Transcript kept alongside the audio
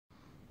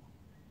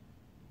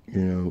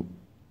You know,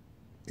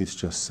 it's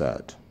just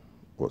sad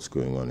what's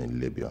going on in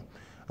Libya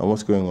and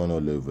what's going on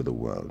all over the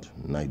world.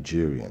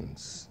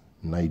 Nigerians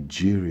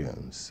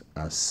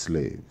as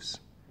slaves.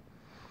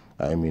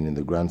 I mean, in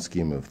the grand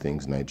scheme of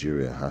things,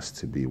 Nigeria has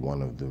to be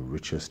one of the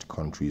richest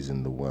countries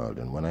in the world.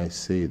 And when I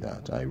say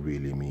that, I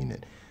really mean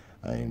it.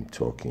 I'm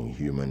talking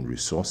human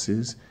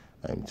resources,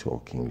 I'm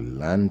talking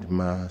land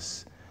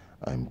mass,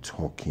 I'm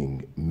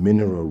talking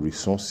mineral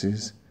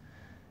resources,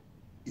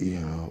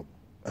 and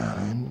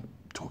I'm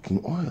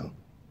talking oil.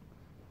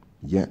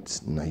 Yet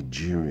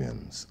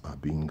Nigerians are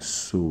being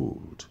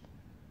sold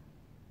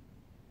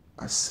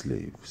as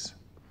slaves.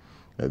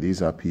 Now,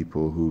 these are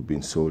people who've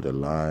been sold a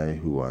lie,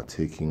 who are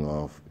taking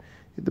off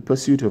in the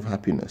pursuit of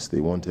happiness.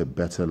 They want a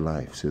better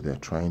life, so they're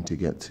trying to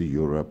get to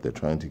Europe, they're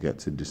trying to get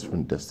to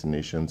different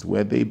destinations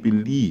where they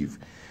believe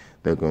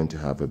they're going to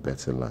have a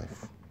better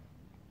life.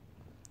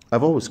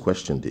 I've always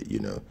questioned it,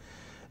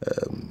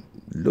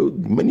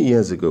 many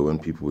years ago when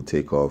people would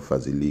take off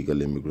as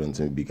illegal immigrants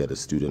and maybe get a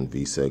student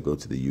visa, go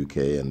to the UK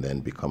and then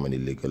become an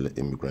illegal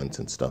immigrant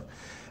and stuff,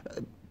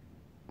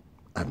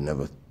 I've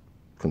never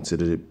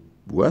considered it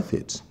worth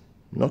it.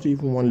 Not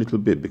even one little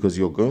bit, because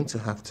you're going to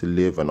have to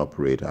live and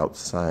operate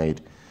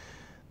outside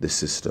the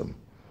system.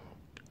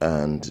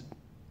 And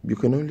you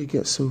can only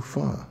get so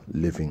far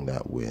living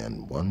that way.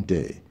 And one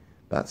day,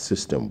 that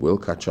system will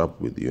catch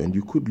up with you and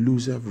you could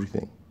lose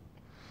everything.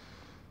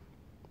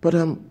 But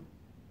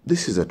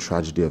this is a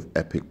tragedy of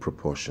epic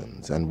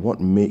proportions. And what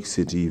makes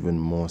it even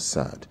more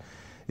sad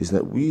is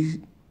that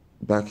we,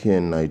 back here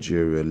in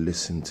Nigeria,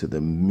 listen to the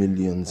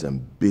millions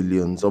and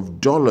billions of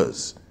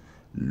dollars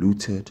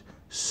looted,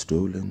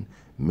 stolen,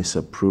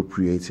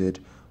 misappropriated,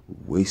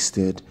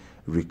 wasted,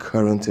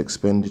 recurrent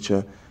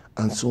expenditure,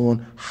 and so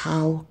on.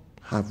 How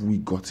have we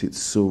got it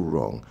so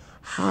wrong?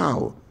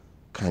 How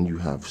can you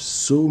have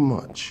so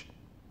much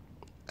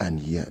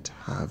and yet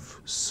have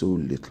so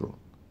little?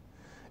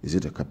 Is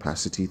it a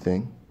capacity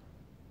thing?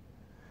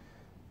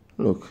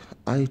 Look,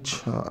 I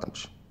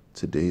charge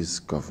today's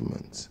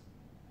government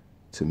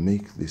to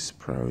make this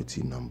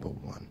priority number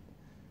one.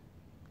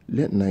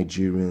 Let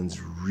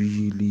Nigerians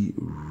really,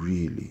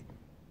 really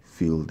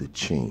feel the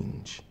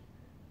change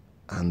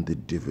and the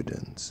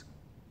dividends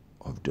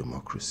of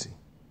democracy.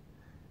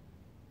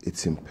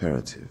 It's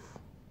imperative.